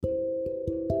A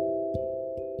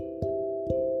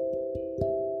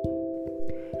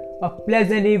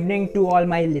pleasant evening to all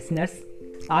my listeners.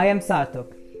 I am Sarthak.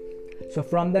 So,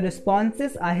 from the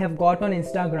responses I have got on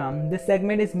Instagram, this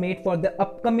segment is made for the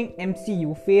upcoming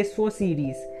MCU Phase 4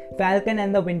 series Falcon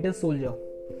and the Winter Soldier.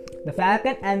 The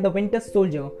Falcon and the Winter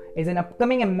Soldier is an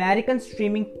upcoming American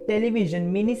streaming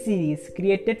television miniseries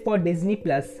created for Disney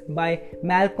Plus by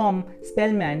Malcolm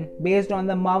Spellman based on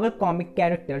the Marvel comic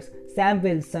characters Sam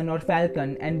Wilson or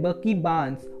Falcon and Bucky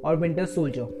Barnes or Winter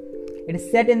Soldier. It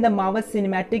is set in the Marvel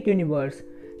Cinematic Universe,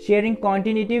 sharing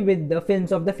continuity with the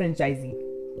films of the franchisee.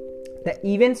 The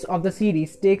events of the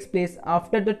series takes place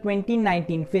after the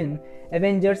 2019 film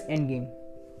Avengers Endgame.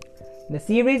 The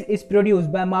series is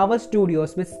produced by Marvel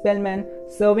Studios with Spellman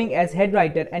serving as head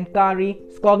writer and Kari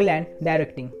Skogland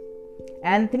directing.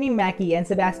 Anthony Mackie and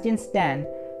Sebastian Stan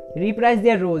reprise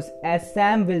their roles as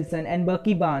Sam Wilson and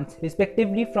Bucky Barnes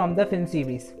respectively from the film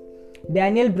series.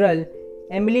 Daniel Brühl,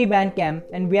 Emily Van Camp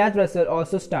and Wyatt Russell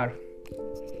also star.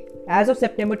 As of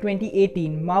September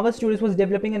 2018, Marvel Studios was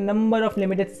developing a number of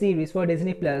limited series for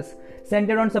Disney Plus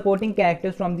centered on supporting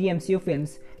characters from the MCU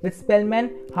films, with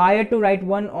Spellman hired to write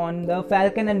one on the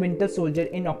Falcon and Winter Soldier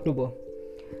in October.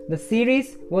 The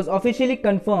series was officially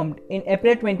confirmed in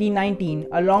April 2019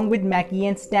 along with Mackie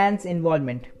and Stan's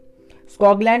involvement.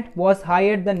 Skogland was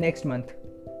hired the next month.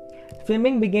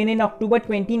 Filming began in October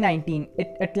 2019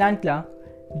 at Atlanta,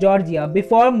 Georgia,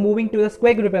 before moving to the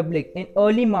Czech Republic in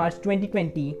early March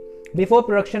 2020 before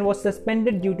production was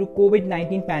suspended due to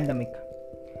COVID-19 pandemic.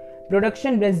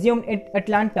 Production resumed in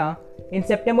Atlanta in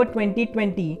September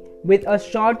 2020 with a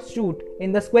short shoot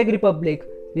in the Czech Republic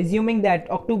resuming that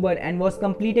October and was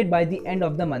completed by the end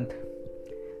of the month.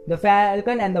 The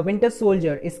Falcon and the Winter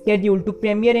Soldier is scheduled to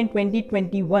premiere in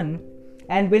 2021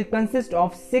 and will consist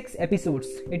of 6 episodes.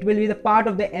 It will be the part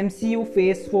of the MCU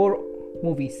Phase 4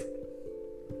 movies,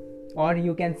 or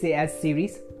you can say as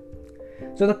series.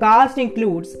 So the cast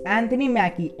includes Anthony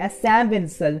Mackie as Sam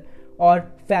Wilson or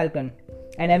Falcon,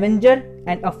 an Avenger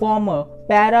and a former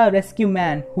para-rescue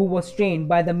man who was trained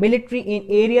by the military in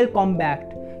aerial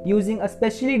combat using a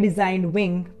specially designed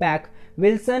wing pack.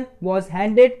 Wilson was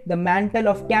handed the mantle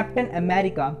of Captain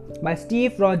America by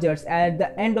Steve Rogers at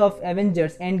the end of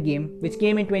Avengers Endgame, which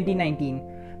came in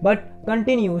 2019, but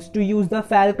continues to use the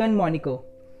Falcon moniker.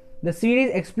 The series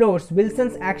explores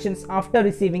Wilson's actions after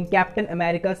receiving Captain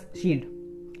America's shield.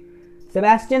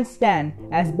 Sebastian Stan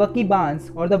as Bucky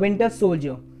Barnes or the Winter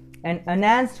Soldier, an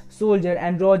enhanced soldier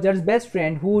and Rogers' best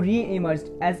friend who re-emerged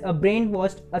as a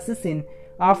brainwashed assassin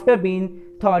after being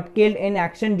thought killed in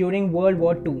action during World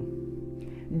War II.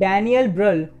 Daniel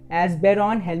Brühl as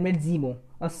Baron Helmut Zemo,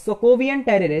 a Sokovian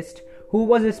terrorist who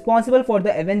was responsible for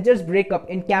the Avengers breakup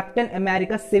in Captain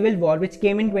America Civil War, which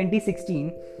came in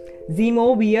 2016.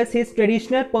 Zemo wears his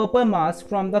traditional purple mask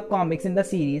from the comics in the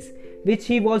series, which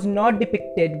he was not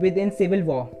depicted with in Civil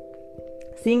War.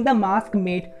 Seeing the mask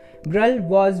made, Brühl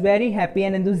was very happy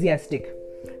and enthusiastic.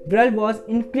 Brühl was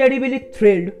incredibly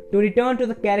thrilled to return to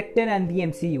the character and the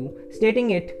MCU,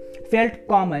 stating it felt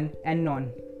common and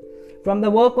known from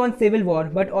the work on Civil War,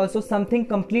 but also something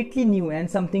completely new and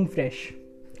something fresh.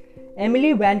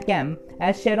 Emily Van Camp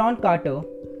as Sharon Carter,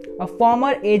 a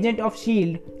former agent of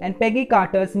S.H.I.E.L.D. and Peggy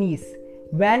Carter's niece.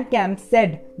 Van Camp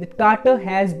said that Carter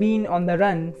has been on the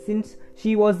run since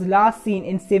she was last seen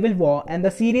in Civil War, and the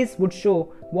series would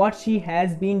show what she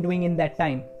has been doing in that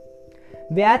time.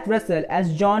 Wyatt Russell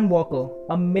as John Walker,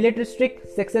 a militaristic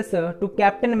successor to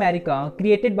Captain America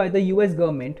created by the US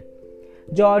government.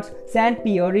 George St.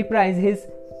 Pierre reprised his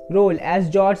role as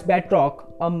George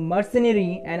Batroc, a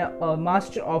mercenary and a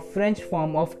master of French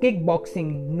form of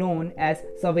kickboxing known as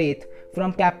Savate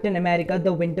from Captain America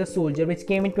the Winter Soldier, which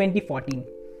came in 2014.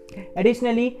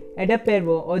 Additionally,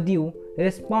 Adepero Odu,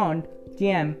 Respond,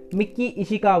 GM, Mickey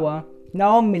Ishikawa,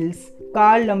 Now Mills,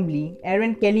 Carl Lumbly,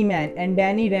 Aaron Kellyman and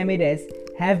Danny Ramirez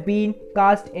have been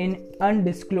cast in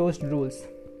undisclosed roles.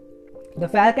 The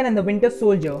Falcon and the Winter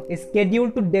Soldier is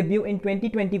scheduled to debut in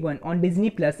 2021 on Disney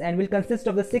Plus and will consist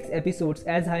of the 6 episodes,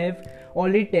 as I have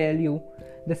already told you.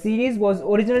 The series was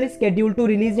originally scheduled to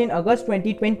release in August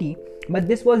 2020, but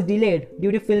this was delayed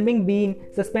due to filming being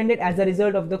suspended as a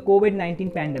result of the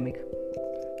COVID-19 pandemic.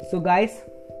 So guys,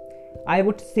 I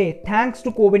would say thanks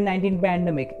to COVID-19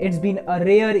 pandemic, it's been a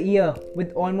rare year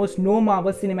with almost no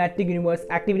Marvel Cinematic Universe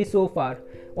activity so far.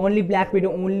 Only Black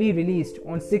Widow only released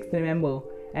on 6th November.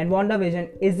 And WandaVision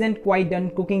isn't quite done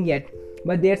cooking yet,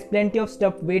 but there's plenty of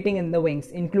stuff waiting in the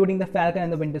wings, including the Falcon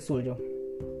and the Winter Soldier.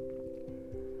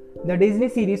 The Disney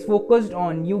series focused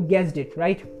on, you guessed it,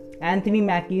 right? Anthony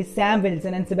Mackie, Sam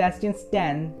Wilson and Sebastian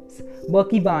Stan's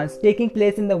Bucky Barnes, taking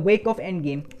place in the wake of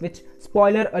Endgame, which,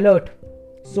 spoiler alert,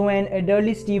 So an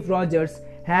elderly Steve Rogers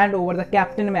hand over the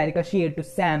Captain America shield to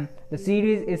Sam. The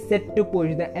series is set to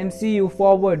push the MCU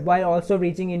forward while also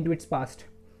reaching into its past.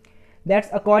 That's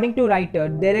according to writer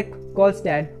Derek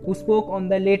Kolstad, who spoke on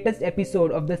the latest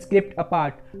episode of the Script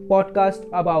Apart podcast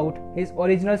about his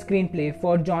original screenplay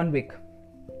for John Wick.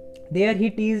 There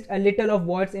he teased a little of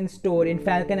what's in store in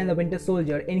Falcon and the Winter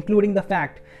Soldier, including the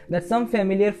fact that some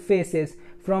familiar faces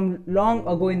from long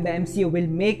ago in the MCU will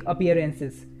make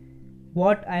appearances.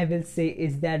 What I will say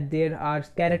is that there are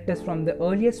characters from the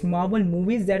earliest Marvel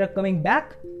movies that are coming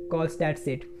back, Kolstad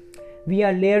said. We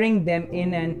are layering them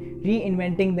in and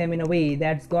reinventing them in a way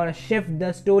that's gonna shift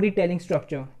the storytelling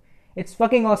structure. It's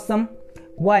fucking awesome,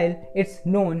 while it's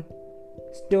known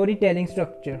storytelling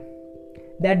structure.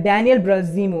 That Daniel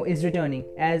Brazimo is returning,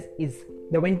 as is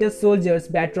the Winter Soldier's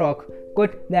Batroc.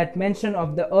 Could that mention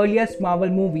of the earliest Marvel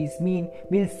movies mean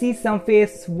we'll see some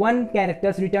Phase 1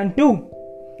 characters return too?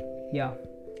 Yeah,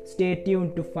 stay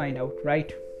tuned to find out,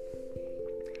 right?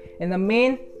 In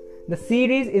the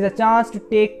series is a chance to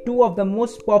take two of the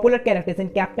most popular characters in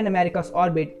Captain America's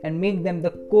orbit and make them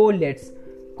the co-leads,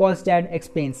 Kolstad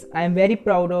explains. I am very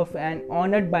proud of and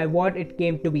honored by what it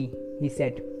came to be, he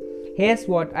said. Here's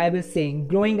what I will say.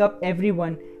 Growing up,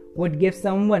 everyone would give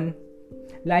someone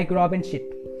like Robin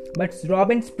shit. But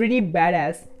Robin's pretty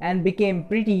badass and became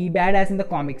pretty badass in the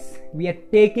comics. We are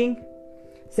taking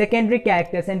secondary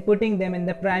characters and putting them in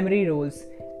the primary roles,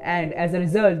 and as a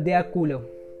result, they are cooler.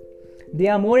 They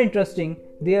are more interesting,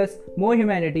 there's more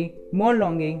humanity, more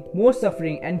longing, more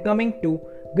suffering, and coming to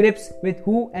grips with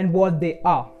who and what they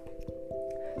are.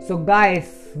 So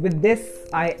guys, with this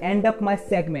I end up my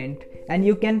segment, and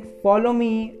you can follow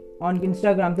me on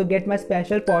Instagram to get my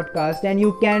special podcast, and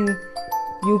you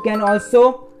can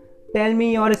also tell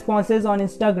me your responses on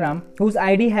Instagram, whose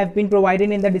ID have been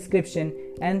provided in the description,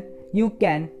 and you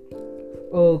can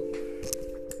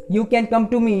come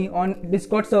to me on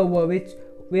Discord server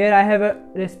where I have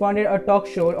responded a talk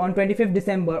show on 25th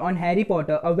December on Harry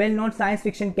Potter, a well-known science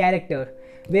fiction character,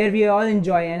 where we all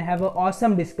enjoy and have an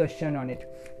awesome discussion on it.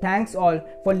 Thanks all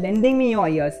for lending me your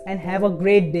ears and have a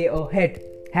great day ahead.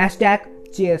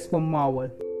 #Cheers for Marvel.